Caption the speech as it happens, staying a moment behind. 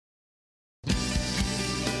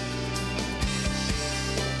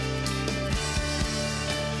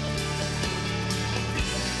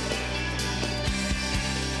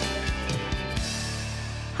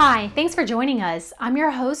Hi, thanks for joining us. I'm your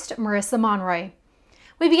host, Marissa Monroy.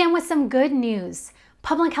 We begin with some good news.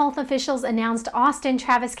 Public health officials announced Austin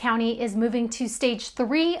Travis County is moving to stage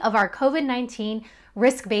 3 of our COVID-19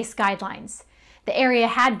 risk-based guidelines. The area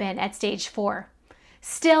had been at stage 4.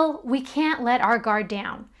 Still, we can't let our guard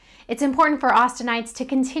down. It's important for Austinites to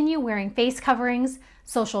continue wearing face coverings,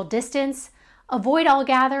 social distance, avoid all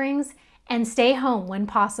gatherings, and stay home when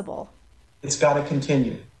possible. It's got to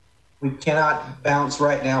continue. We cannot bounce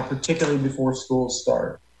right now, particularly before schools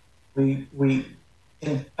start. We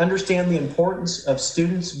understand the importance of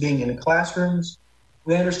students being in classrooms.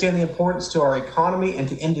 We understand the importance to our economy and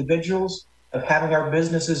to individuals of having our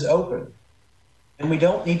businesses open. And we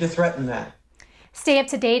don't need to threaten that. Stay up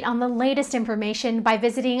to date on the latest information by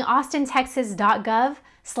visiting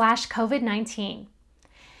austintexas.gov/COVID-19.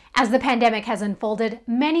 As the pandemic has unfolded,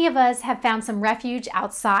 many of us have found some refuge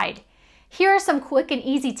outside. Here are some quick and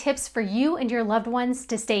easy tips for you and your loved ones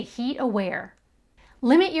to stay heat aware.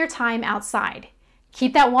 Limit your time outside.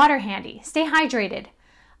 Keep that water handy. Stay hydrated.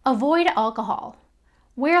 Avoid alcohol.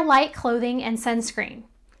 Wear light clothing and sunscreen.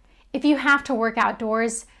 If you have to work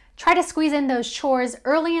outdoors, try to squeeze in those chores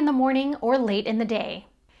early in the morning or late in the day.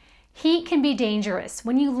 Heat can be dangerous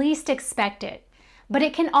when you least expect it, but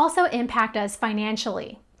it can also impact us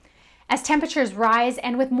financially. As temperatures rise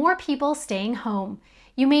and with more people staying home,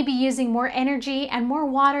 you may be using more energy and more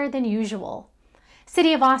water than usual.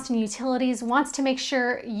 City of Austin Utilities wants to make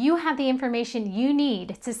sure you have the information you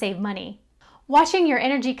need to save money. Watching your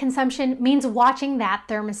energy consumption means watching that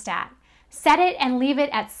thermostat. Set it and leave it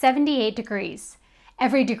at 78 degrees.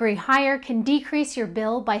 Every degree higher can decrease your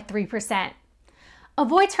bill by 3%.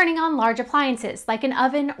 Avoid turning on large appliances like an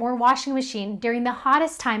oven or washing machine during the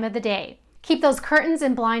hottest time of the day. Keep those curtains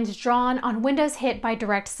and blinds drawn on windows hit by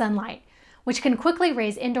direct sunlight, which can quickly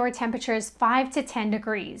raise indoor temperatures 5 to 10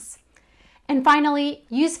 degrees. And finally,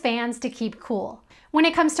 use fans to keep cool. When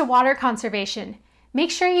it comes to water conservation, make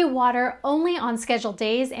sure you water only on scheduled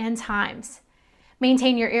days and times.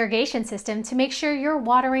 Maintain your irrigation system to make sure you're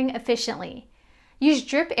watering efficiently. Use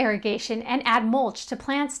drip irrigation and add mulch to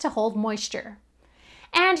plants to hold moisture.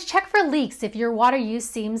 And check for leaks if your water use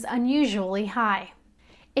seems unusually high.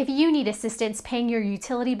 If you need assistance paying your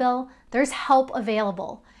utility bill, there's help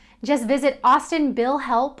available. Just visit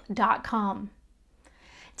austinbillhelp.com.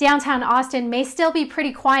 Downtown Austin may still be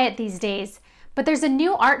pretty quiet these days, but there's a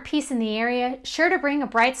new art piece in the area sure to bring a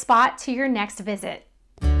bright spot to your next visit.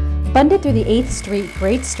 Funded through the 8th Street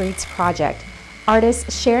Great Streets project,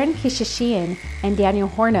 artists Sharon Hishishian and Daniel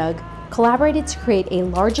Hornug collaborated to create a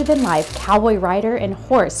larger-than-life cowboy rider and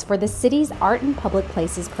horse for the city's Art in Public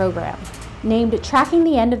Places program. Named Tracking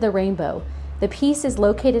the End of the Rainbow, the piece is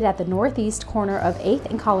located at the northeast corner of 8th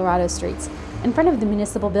and Colorado Streets in front of the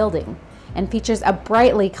municipal building and features a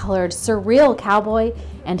brightly colored, surreal cowboy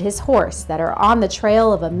and his horse that are on the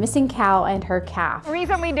trail of a missing cow and her calf. The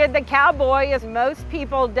reason we did the cowboy is most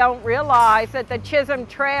people don't realize that the Chisholm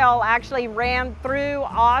Trail actually ran through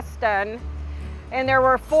Austin, and there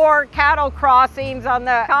were 4 cattle crossings on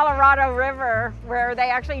the Colorado River where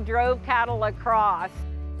they actually drove cattle across.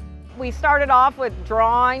 We started off with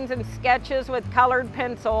drawings and sketches with colored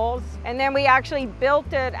pencils, and then we actually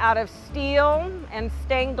built it out of steel and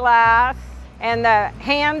stained glass, and the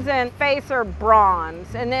hands and face are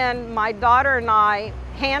bronze. And then my daughter and I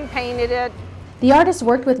hand painted it. The artist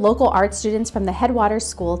worked with local art students from the Headwaters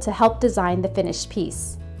School to help design the finished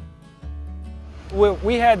piece. What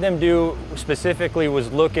we had them do specifically was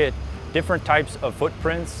look at different types of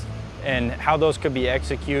footprints and how those could be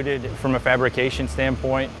executed from a fabrication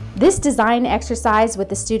standpoint. This design exercise with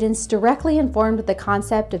the students directly informed the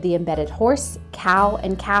concept of the embedded horse, cow,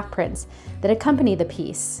 and calf prints that accompany the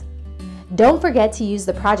piece. Don't forget to use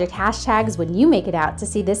the project hashtags when you make it out to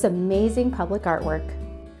see this amazing public artwork.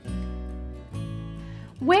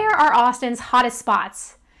 Where are Austin's hottest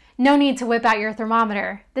spots? No need to whip out your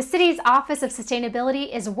thermometer. The city's Office of Sustainability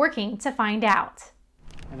is working to find out.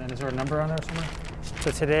 And then is there a number on there somewhere? So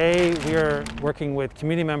today we are working with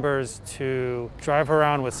community members to drive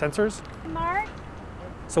around with sensors. Mark?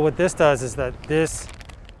 So what this does is that this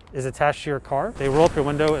is attached to your car. They roll up your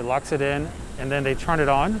window, it locks it in, and then they turn it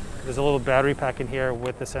on. There's a little battery pack in here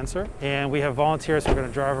with the sensor. And we have volunteers who are going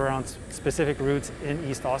to drive around specific routes in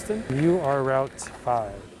East Austin. You are Route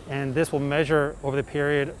 5. And this will measure over the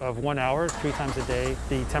period of 1 hour, 3 times a day,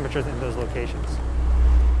 the temperatures in those locations.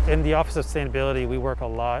 In the Office of Sustainability, we work a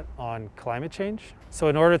lot on climate change. So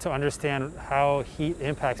in order to understand how heat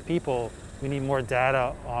impacts people, we need more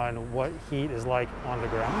data on what heat is like on the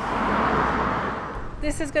ground.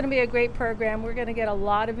 This is going to be a great program. We're going to get a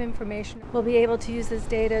lot of information. We'll be able to use this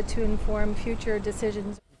data to inform future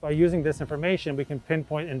decisions. By using this information, we can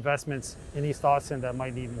pinpoint investments in East Austin that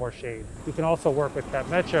might need more shade. We can also work with Cap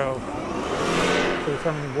Metro to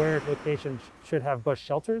determine where locations should have bush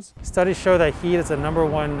shelters. Studies show that heat is the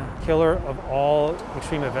 #1 killer of all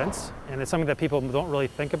extreme events, and it's something that people don't really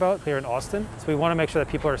think about here in Austin. So we want to make sure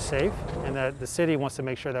that people are safe, and that the city wants to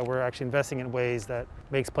make sure that we're actually investing in ways that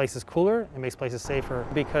makes places cooler and makes places safer,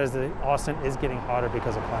 because Austin is getting hotter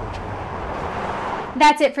because of climate change.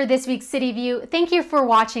 That's it for this week's City View. Thank you for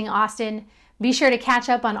watching, Austin. Be sure to catch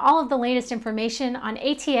up on all of the latest information on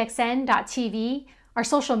ATXN.TV, our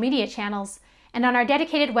social media channels, and on our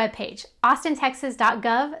dedicated webpage,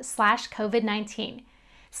 austintexas.gov/COVID-19.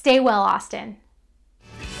 Stay well, Austin.